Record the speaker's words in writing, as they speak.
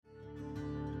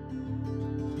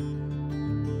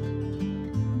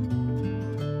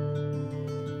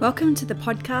Welcome to the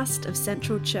podcast of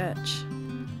Central Church.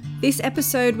 This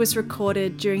episode was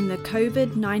recorded during the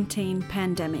COVID-19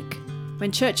 pandemic,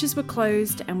 when churches were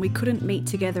closed and we couldn't meet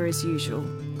together as usual.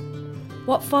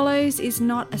 What follows is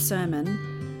not a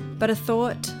sermon, but a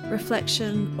thought,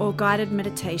 reflection, or guided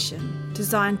meditation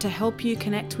designed to help you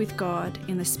connect with God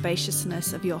in the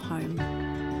spaciousness of your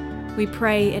home. We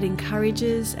pray it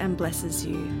encourages and blesses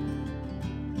you.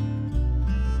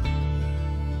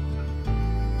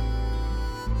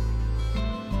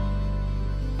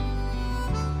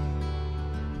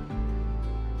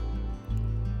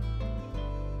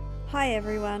 Hi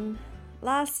everyone.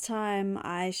 Last time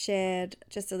I shared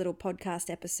just a little podcast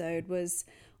episode was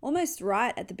almost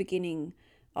right at the beginning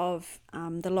of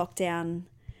the lockdown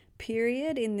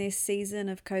period in this season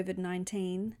of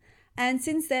COVID-19. And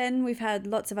since then, we've had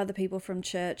lots of other people from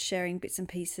church sharing bits and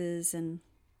pieces and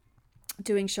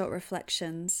doing short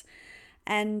reflections.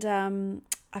 And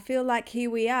I feel like here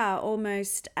we are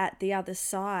almost at the other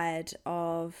side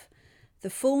of the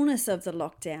fullness of the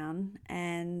lockdown,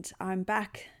 and I'm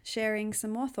back sharing some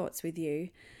more thoughts with you.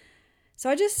 So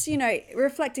I just,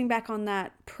 reflecting back on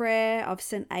that prayer of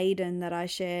St. Aidan that I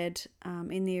shared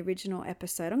in the original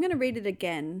episode, I'm going to read it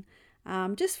again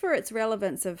just for its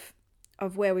relevance of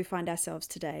where we find ourselves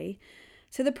today.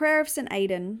 So the prayer of St.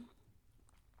 Aidan: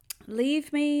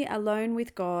 leave me alone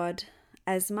with God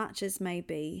as much as may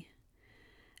be.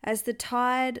 As the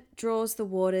tide draws the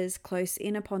waters close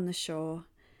in upon the shore,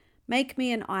 make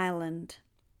me an island,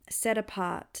 set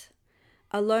apart,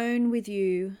 alone with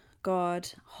you, God,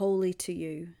 holy to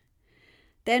you.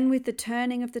 Then with the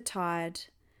turning of the tide,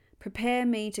 prepare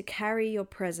me to carry your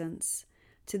presence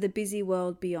to the busy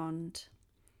world beyond,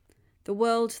 the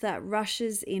world that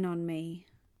rushes in on me,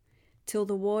 till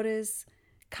the waters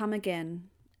come again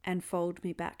and fold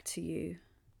me back to you.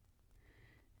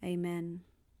 Amen.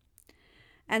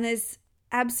 And there's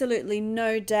absolutely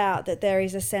no doubt that there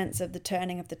is a sense of the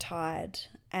turning of the tide,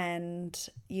 and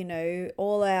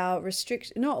all our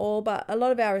restrictions, not all, but a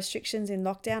lot of our restrictions in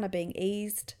lockdown are being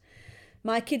eased.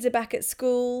 My kids are back at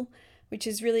school, which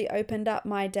has really opened up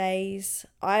my days.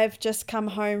 I've just come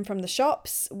home from the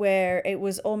shops where it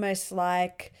was almost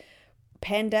like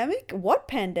pandemic. What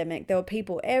pandemic? There were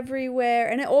people everywhere,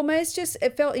 and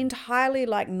it felt entirely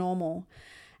like normal.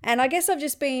 And I guess I've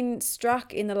just been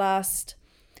struck in the last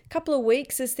couple of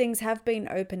weeks as things have been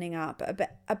opening up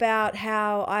about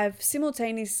how I've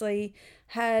simultaneously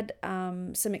had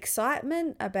some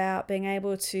excitement about being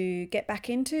able to get back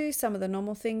into some of the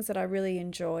normal things that I really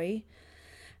enjoy,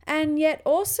 and yet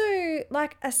also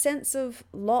like a sense of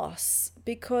loss,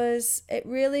 because it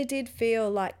really did feel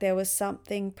like there was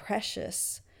something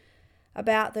precious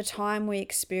about the time we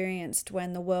experienced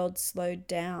when the world slowed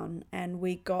down and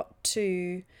we got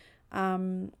to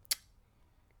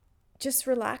just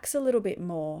relax a little bit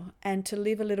more and to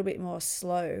live a little bit more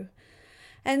slow.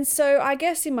 And so I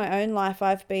guess in my own life,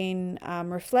 I've been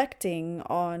reflecting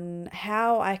on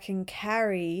how I can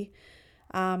carry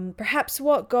perhaps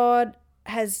what God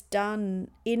has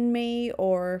done in me,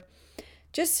 or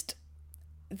just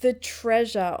the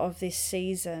treasure of this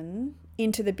season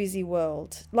into the busy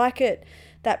world.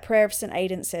 That prayer of St.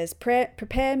 Aidan says,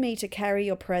 prepare me to carry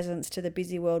your presence to the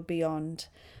busy world beyond,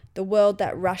 the world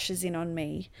that rushes in on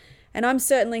me. And I'm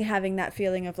certainly having that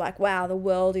feeling of like, wow, the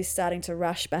world is starting to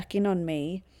rush back in on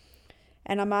me.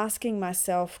 And I'm asking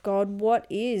myself, God, what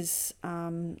is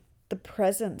the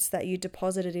presence that you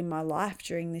deposited in my life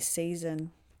during this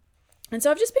season? And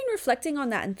so I've just been reflecting on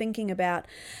that and thinking about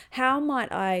how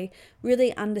might I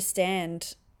really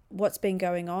understand what's been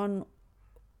going on,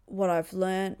 what I've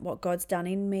learned, what God's done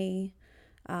in me,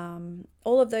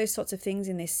 all of those sorts of things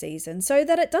in this season, so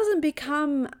that it doesn't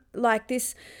become like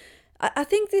this. I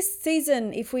think this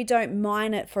season, if we don't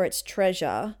mine it for its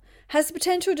treasure, has the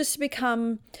potential just to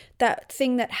become that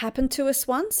thing that happened to us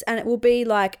once, and it will be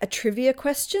like a trivia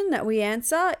question that we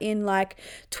answer in like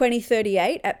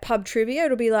 2038 at pub trivia.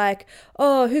 It'll be like,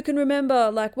 oh, who can remember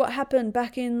like what happened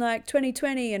back in like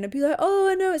 2020? And it'll be like, oh,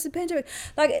 I know, it's a pandemic.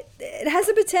 Like it has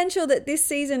the potential that this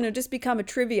season will just become a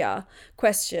trivia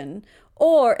question,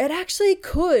 or it actually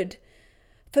could,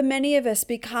 for many of us,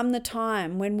 become the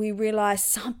time when we realize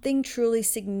something truly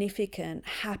significant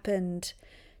happened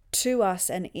to us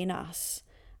and in us,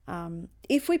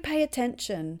 if we pay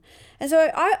attention. And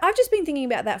so I've just been thinking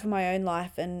about that for my own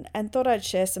life, and thought I'd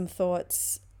share some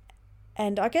thoughts.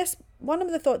 And I guess one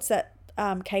of the thoughts that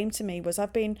came to me was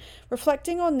I've been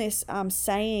reflecting on this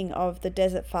saying of the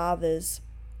Desert Fathers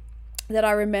that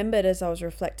I remembered as I was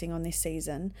reflecting on this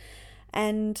season.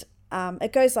 And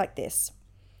it goes like this.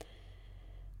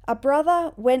 A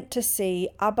brother went to see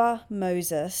Abba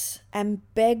Moses and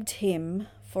begged him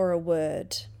for a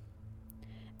word.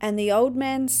 And the old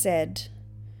man said,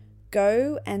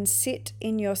 "Go and sit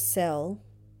in your cell,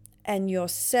 and your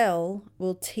cell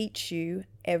will teach you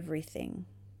everything."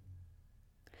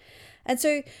 And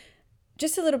so,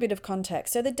 just a little bit of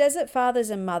context. So the Desert Fathers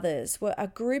and Mothers were a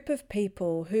group of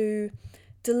people who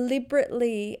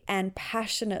deliberately and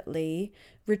passionately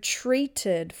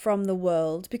retreated from the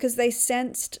world because they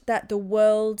sensed that the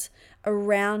world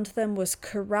around them was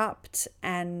corrupt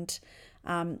and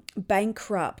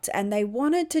bankrupt, and they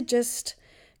wanted to just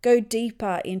go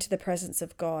deeper into the presence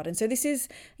of God. And so this is,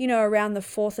 around the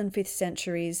 4th and 5th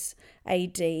centuries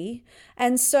AD.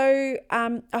 And so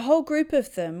a whole group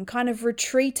of them kind of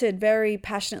retreated very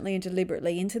passionately and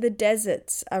deliberately into the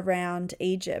deserts around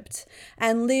Egypt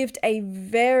and lived a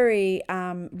very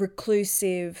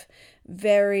reclusive,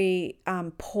 very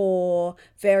poor,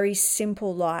 very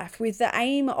simple life with the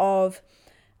aim of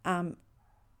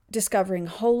discovering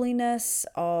holiness,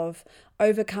 of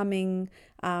overcoming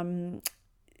their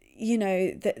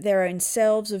own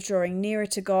selves, of drawing nearer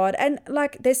to God. And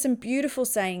there's some beautiful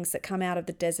sayings that come out of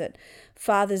the Desert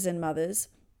Fathers and Mothers.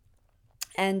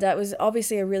 And it was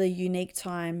obviously a really unique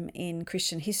time in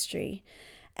Christian history.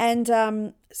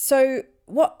 And so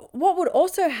what would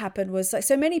also happen was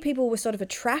so many people were sort of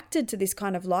attracted to this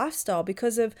kind of lifestyle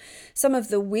because of some of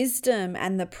the wisdom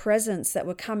and the presence that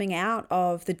were coming out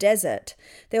of the desert.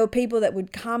 There were people that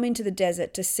would come into the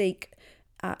desert to seek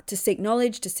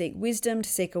knowledge, to seek wisdom, to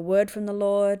seek a word from the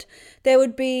Lord. There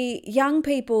would be young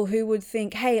people who would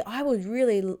think, hey, I would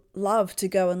really love to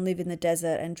go and live in the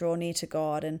desert and draw near to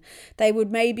God. And they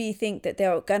would maybe think that they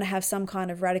were going to have some kind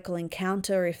of radical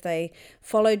encounter if they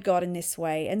followed God in this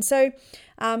way. And so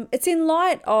it's in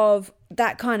light of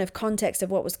that kind of context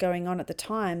of what was going on at the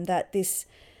time that this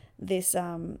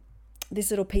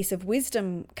little piece of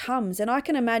wisdom comes. And I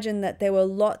can imagine that there were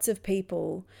lots of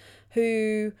people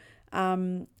who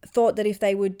thought that if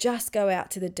they would just go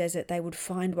out to the desert, they would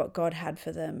find what God had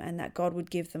for them and that God would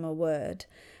give them a word.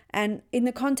 And in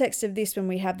the context of this, when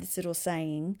we have this little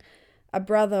saying, a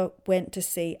brother went to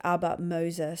see Abba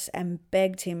Moses and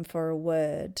begged him for a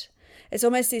word. It's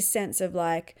almost this sense of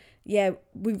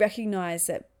we recognize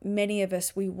that many of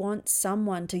us, we want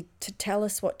someone to tell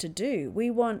us what to do. We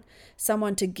want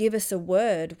someone to give us a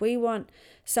word. We want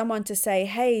someone to say,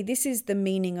 hey, this is the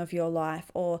meaning of your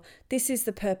life, or this is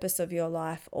the purpose of your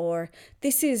life, or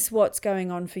this is what's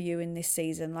going on for you in this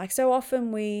season. So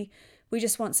often we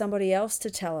just want somebody else to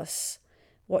tell us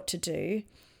what to do.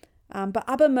 But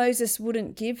Abba Moses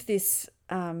wouldn't give this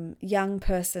young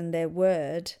person their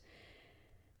word.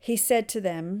 He said to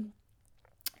them,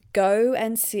 "Go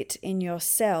and sit in your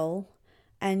cell,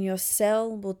 and your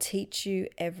cell will teach you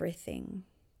everything."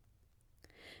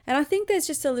 And I think there's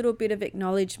just a little bit of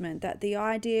acknowledgement that the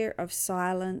idea of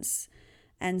silence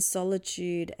and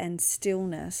solitude and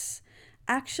stillness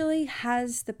actually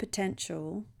has the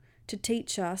potential to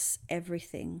teach us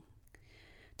everything,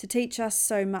 to teach us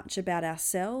so much about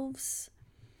ourselves,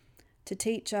 to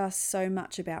teach us so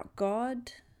much about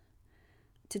God,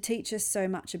 to teach us so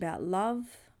much about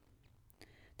love,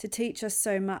 to teach us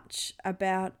so much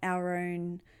about our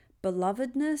own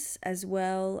belovedness as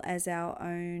well as our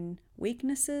own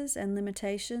weaknesses and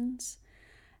limitations.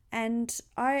 And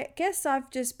I guess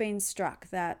I've just been struck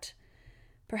that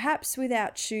perhaps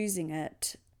without choosing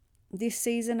it, this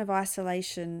season of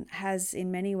isolation has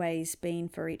in many ways been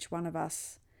for each one of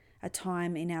us a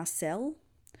time in our cell,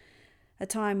 a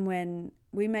time when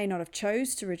we may not have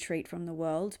chose to retreat from the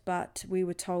world, but we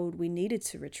were told we needed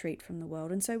to retreat from the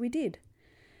world, and so we did.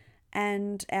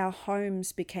 And our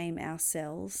homes became our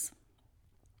cells.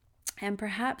 And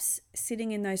perhaps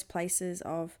sitting in those places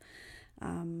of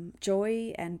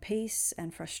joy and peace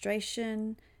and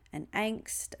frustration and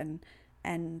angst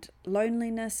and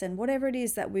loneliness and whatever it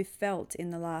is that we've felt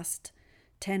in the last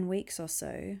 10 weeks or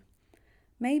so,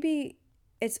 maybe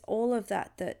it's all of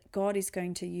that God is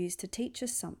going to use to teach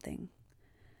us something.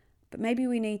 But maybe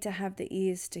we need to have the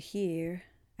ears to hear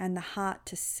and the heart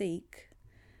to seek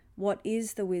what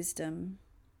is the wisdom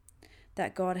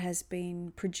that God has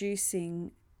been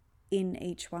producing in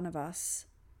each one of us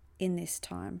in this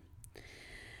time.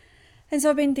 And so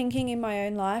I've been thinking in my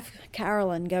own life,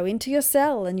 Carolyn, go into your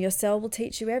cell and your cell will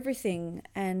teach you everything.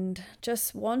 And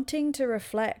just wanting to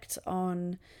reflect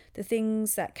on the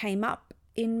things that came up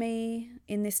in me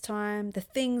in this time, the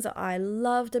things that I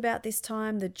loved about this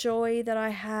time, the joy that I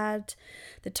had,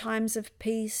 the times of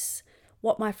peace,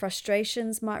 what my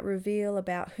frustrations might reveal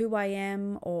about who I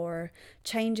am or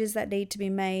changes that need to be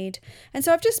made. And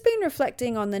so I've just been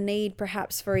reflecting on the need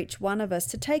perhaps for each one of us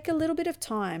to take a little bit of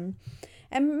time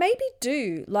and maybe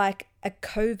do like a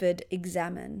COVID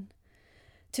examine,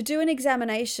 to do an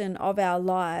examination of our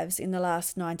lives in the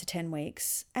last 9 to 10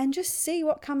 weeks and just see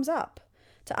what comes up,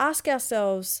 to ask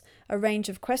ourselves a range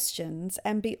of questions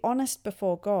and be honest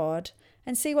before God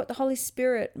and see what the Holy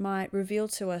Spirit might reveal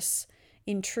to us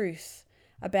in truth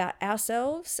about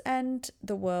ourselves and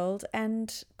the world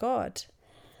and God.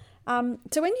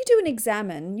 So when you do an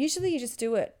examine, usually you just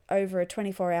do it over a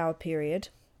 24-hour period.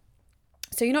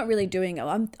 So you're not really doing it.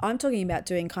 I'm talking about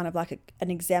doing kind of like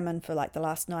an examine for like the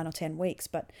last 9 or 10 weeks,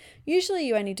 but usually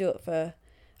you only do it for,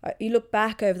 you look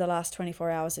back over the last 24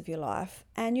 hours of your life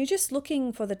and you're just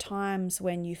looking for the times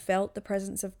when you felt the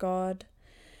presence of God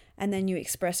and then you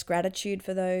express gratitude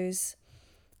for those.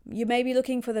 You may be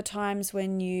looking for the times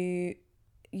when you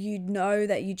know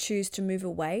that you choose to move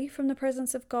away from the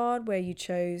presence of God, where you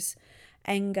chose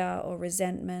anger or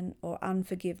resentment or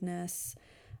unforgiveness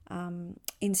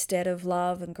instead of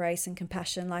love and grace and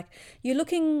compassion. Like, you're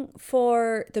looking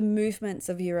for the movements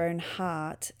of your own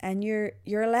heart, and you're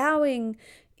allowing,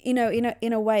 in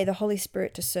a way, the Holy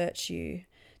Spirit to search you,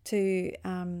 to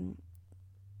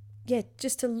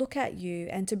just to look at you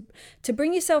and to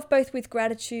bring yourself both with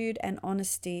gratitude and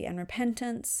honesty and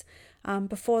repentance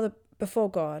before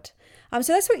God.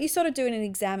 So that's what you sort of do in an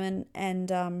examine,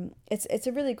 and it's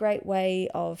a really great way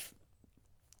of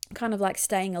kind of like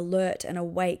staying alert and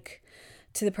awake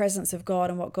to the presence of God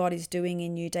and what God is doing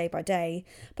in you day by day.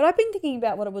 But I've been thinking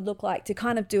about what it would look like to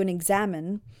kind of do an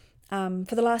examine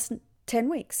for the last 10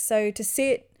 weeks. So to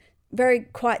sit very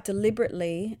quite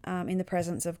deliberately in the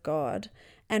presence of God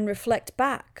and reflect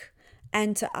back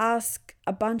and to ask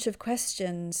a bunch of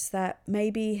questions that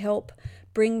maybe help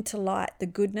bring to light the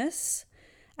goodness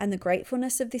and the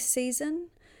gratefulness of this season,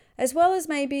 as well as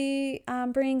maybe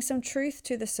bringing some truth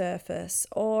to the surface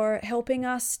or helping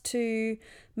us to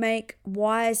make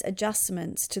wise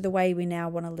adjustments to the way we now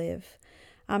want to live.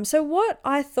 So what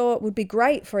I thought would be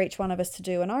great for each one of us to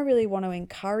do, and I really want to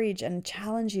encourage and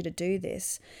challenge you to do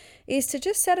this, is to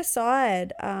just set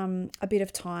aside a bit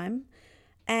of time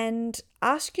and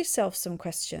ask yourself some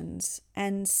questions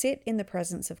and sit in the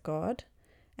presence of God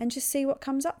and just see what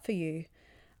comes up for you.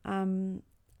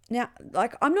 Now,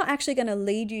 like, I'm not actually going to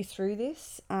lead you through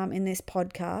this in this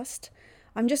podcast.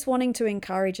 I'm just wanting to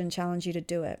encourage and challenge you to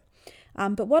do it.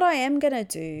 But what I am going to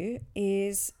do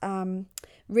is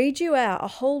read you out a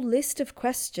whole list of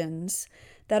questions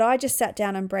that I just sat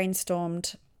down and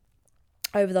brainstormed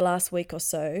over the last week or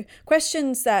so.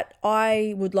 Questions that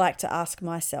I would like to ask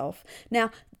myself.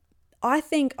 Now, I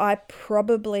think I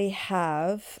probably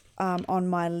have on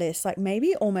my list like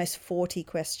maybe almost 40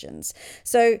 questions.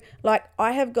 So like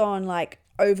I have gone like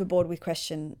overboard with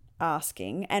question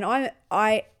asking, and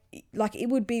I like, it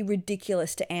would be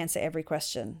ridiculous to answer every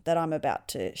question that I'm about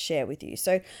to share with you.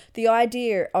 So the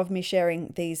idea of me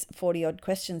sharing these 40 odd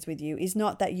questions with you is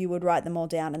not that you would write them all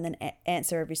down and then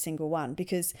answer every single one,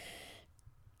 because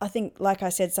I think, like I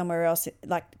said somewhere else,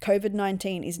 like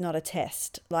COVID-19 is not a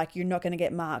test. Like, you're not going to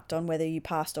get marked on whether you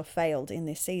passed or failed in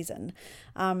this season.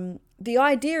 The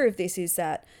idea of this is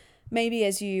that maybe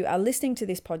as you are listening to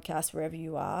this podcast, wherever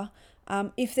you are,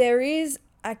 if there is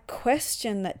a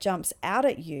question that jumps out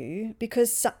at you,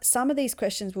 because some of these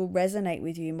questions will resonate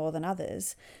with you more than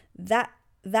others,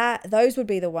 those would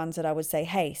be the ones that I would say,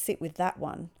 hey, sit with that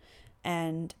one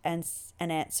and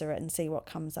answer it and see what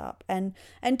comes up, and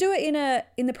do it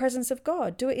in the presence of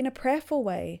God. Do it in a prayerful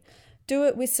way. Do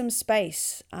it with some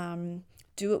space.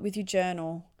 Do it with your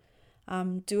journal.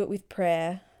 Do it with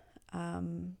prayer.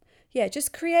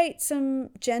 Just create some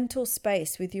gentle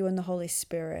space with you and the Holy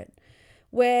Spirit,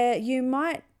 where you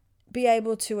might be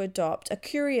able to adopt a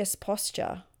curious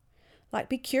posture. Like,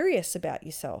 be curious about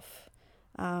yourself.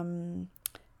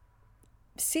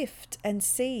 Sift and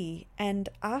see and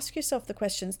ask yourself the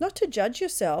questions, not to judge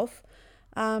yourself,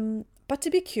 but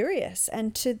to be curious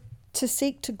and to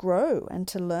seek to grow and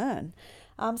to learn.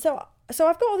 So I've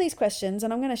got all these questions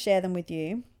and I'm going to share them with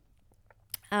you.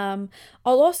 I'll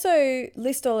also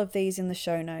list all of these in the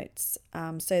show notes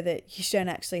so that you don't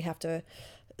actually have to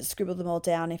scribble them all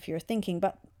down if you're thinking.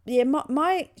 But yeah,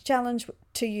 my challenge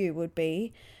to you would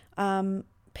be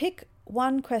pick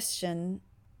one question,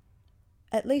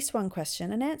 at least one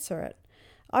question, and answer it.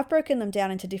 I've broken them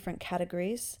down into different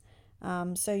categories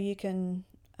so you can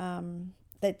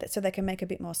so they can make a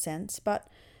bit more sense. But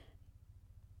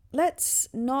let's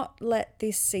not let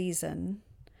this season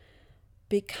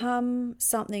become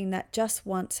something that just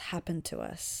once happened to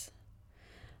us.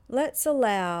 Let's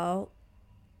allow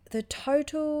the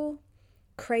total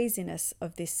craziness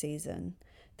of this season,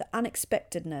 the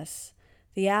unexpectedness,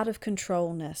 the out of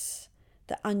controlness,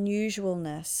 the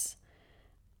unusualness,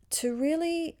 to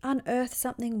really unearth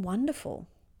something wonderful.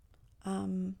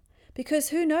 Because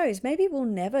who knows, maybe we'll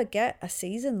never get a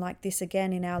season like this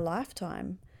again in our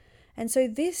lifetime. And so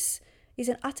this is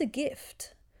an utter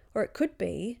gift, or it could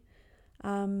be.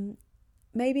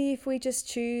 Maybe if we just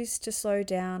choose to slow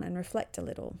down and reflect a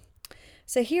little.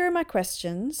 So here are my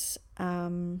questions.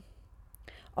 I'll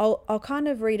kind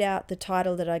of read out the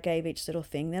title that I gave each little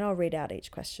thing, then I'll read out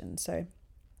each question. So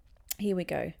here we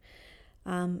go.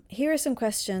 Here are some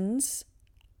questions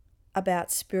about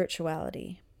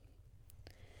spirituality.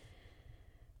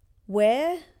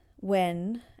 Where,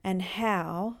 when, and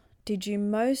how did you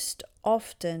most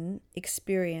often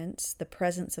experience the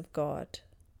presence of God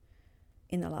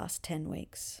in the last 10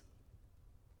 weeks?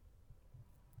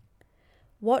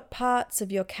 What parts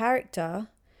of your character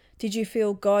did you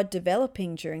feel God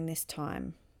developing during this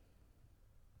time?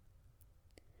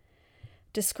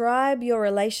 Describe your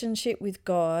relationship with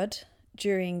God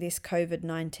during this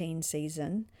COVID-19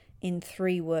 season in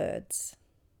 3 words.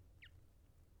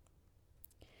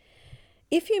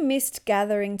 If you missed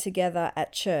gathering together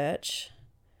at church,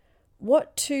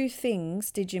 what 2 things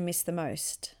did you miss the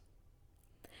most?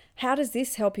 How does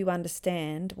this help you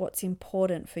understand what's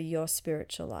important for your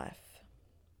spiritual life?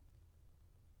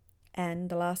 And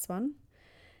the last one,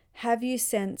 have you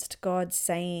sensed God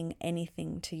saying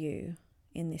anything to you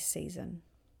in this season?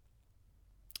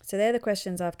 So they're the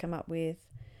questions I've come up with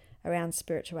around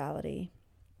spirituality.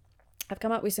 I've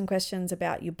come up with some questions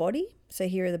about your body. So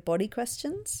here are the body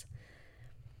questions.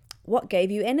 What gave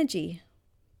you energy?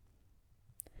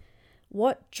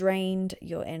 What drained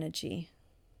your energy?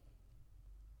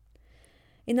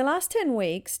 In the last 10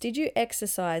 weeks, did you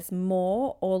exercise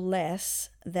more or less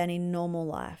than in normal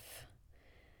life?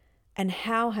 And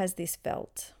how has this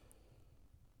felt?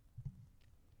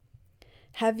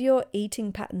 Have your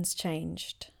eating patterns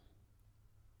changed?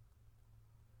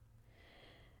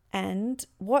 And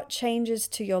what changes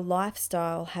to your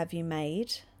lifestyle have you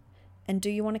made? And do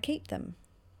you want to keep them?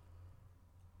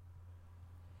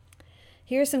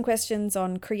 Here are some questions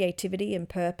on creativity and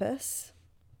purpose.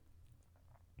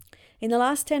 In the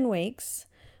last 10 weeks,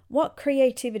 what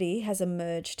creativity has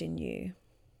emerged in you?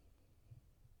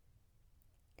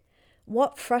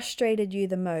 What frustrated you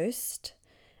the most,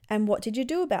 and what did you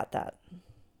do about that?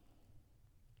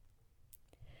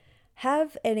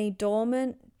 Have any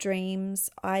dormant dreams,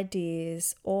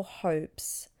 ideas, or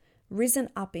hopes risen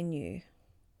up in you?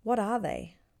 What are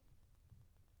they?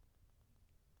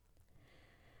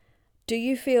 Do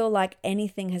you feel like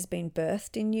anything has been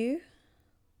birthed in you?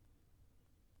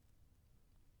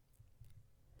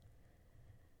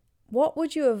 What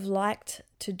would you have liked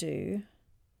to do,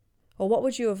 or what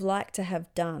would you have liked to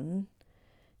have done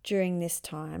during this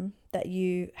time that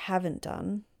you haven't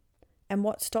done, and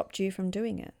what stopped you from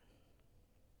doing it?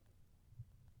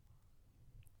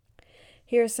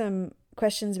 Here are some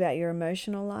questions about your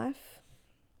emotional life.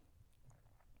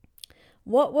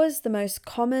 What was the most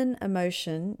common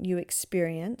emotion you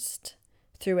experienced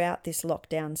throughout this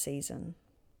lockdown season?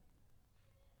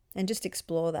 And just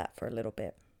explore that for a little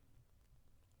bit.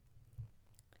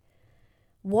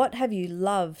 What have you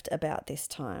loved about this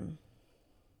time?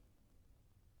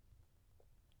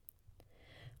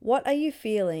 What are you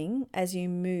feeling as you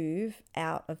move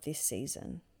out of this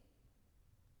season?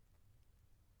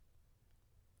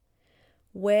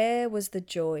 Where was the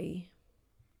joy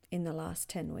in the last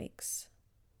 10 weeks?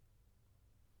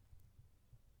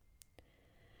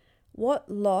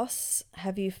 What loss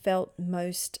have you felt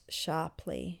most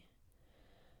sharply?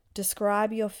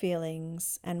 Describe your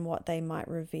feelings and what they might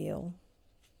reveal.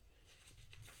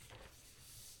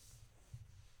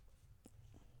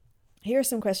 Here are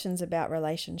some questions about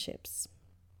relationships.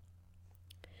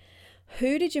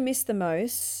 Who did you miss the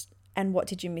most, and what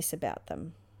did you miss about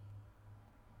them?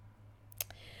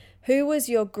 Who was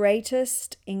your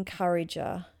greatest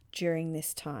encourager during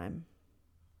this time?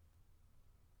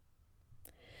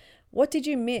 What did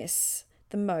you miss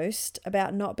the most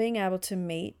about not being able to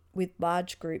meet with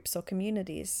large groups or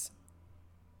communities?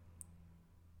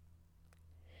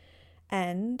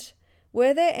 And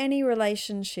were there any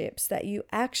relationships that you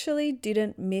actually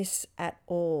didn't miss at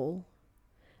all?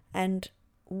 And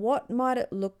what might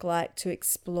it look like to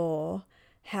explore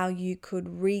how you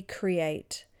could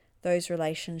recreate those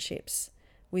relationships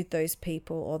with those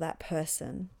people or that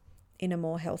person in a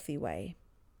more healthy way?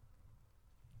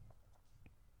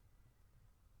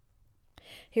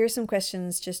 Here are some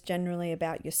questions just generally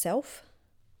about yourself.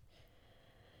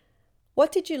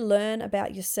 What did you learn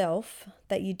about yourself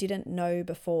that you didn't know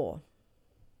before?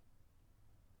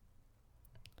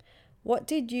 What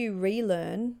did you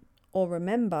relearn or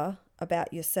remember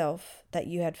about yourself that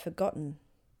you had forgotten?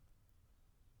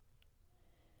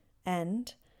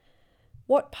 And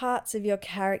What parts of your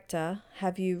character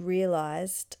have you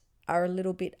realized are a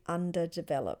little bit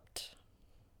underdeveloped?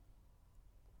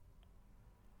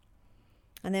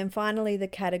 And then finally, the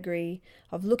category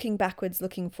of looking backwards,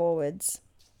 looking forwards.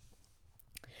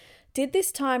 Did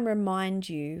this time remind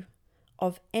you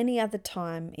of any other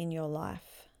time in your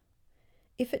life?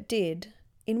 If it did,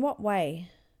 in what way?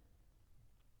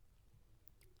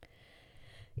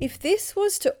 If this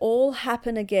was to all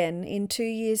happen again in 2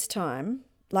 years' time,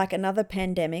 like another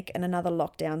pandemic and another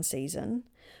lockdown season,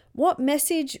 what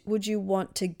message would you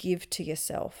want to give to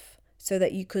yourself so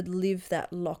that you could live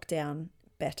that lockdown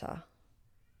better?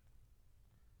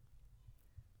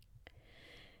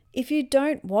 If you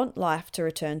don't want life to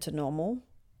return to normal,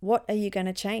 what are you going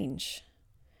to change?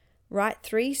 Write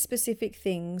 3 specific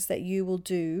things that you will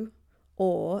do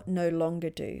or no longer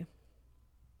do.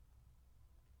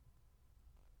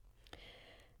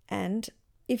 And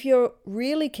if you're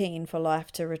really keen for life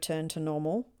to return to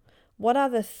normal, what are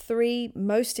the 3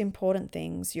 most important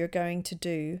things you're going to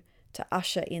do to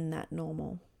usher in that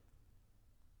normal?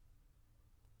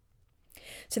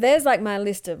 So there's like my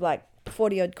list of like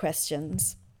 40 odd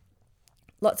questions.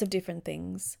 Lots of different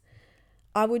things.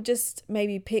 I would just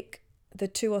maybe pick the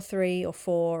 2 or 3 or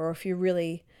 4, or if you're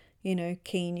really,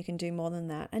 keen, you can do more than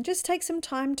that. And just take some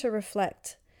time to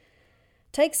reflect.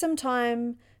 Take some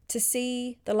time to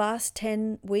see the last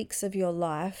 10 weeks of your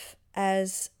life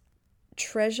as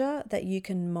treasure that you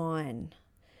can mine,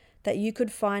 that you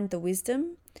could find the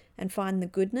wisdom and find the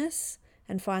goodness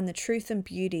and find the truth and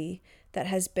beauty that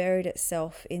has buried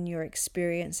itself in your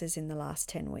experiences in the last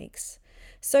 10 weeks.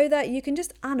 So that you can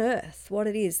just unearth what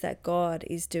it is that God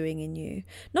is doing in you.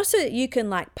 Not so that you can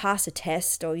like pass a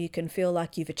test or you can feel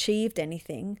like you've achieved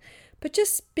anything, but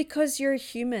just because you're a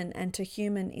human, and to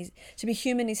be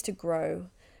human is to grow,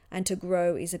 and to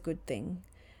grow is a good thing.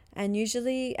 And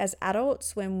usually as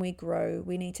adults, when we grow,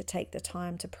 we need to take the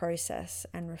time to process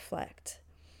and reflect.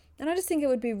 And I just think it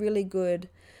would be really good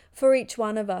for each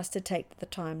one of us to take the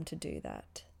time to do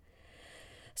that.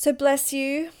 So bless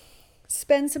you.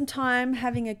 Spend some time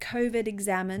having a COVID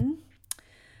examine.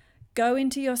 Go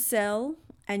into your cell,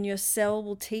 and your cell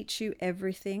will teach you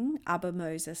everything, Abba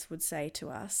Moses would say to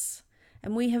us.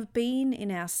 And we have been in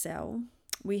our cell.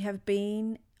 We have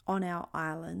been on our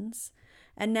islands.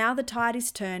 And now the tide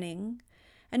is turning.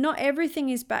 And not everything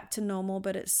is back to normal,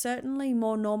 but it's certainly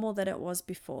more normal than it was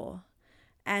before.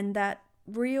 And that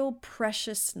real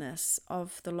preciousness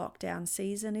of the lockdown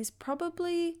season is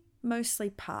probably mostly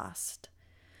past.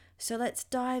 So let's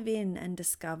dive in and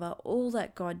discover all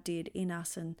that God did in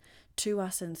us and to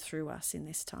us and through us in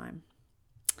this time.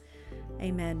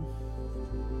 Amen.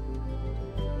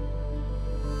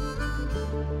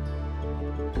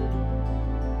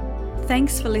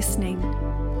 Thanks for listening.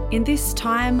 In this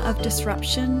time of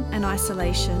disruption and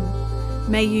isolation,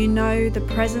 may you know the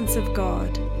presence of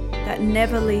God that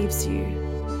never leaves you,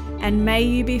 and may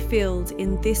you be filled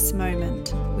in this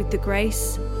moment with the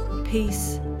grace,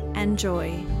 peace, and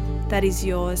joy that is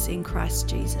yours in Christ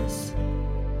Jesus.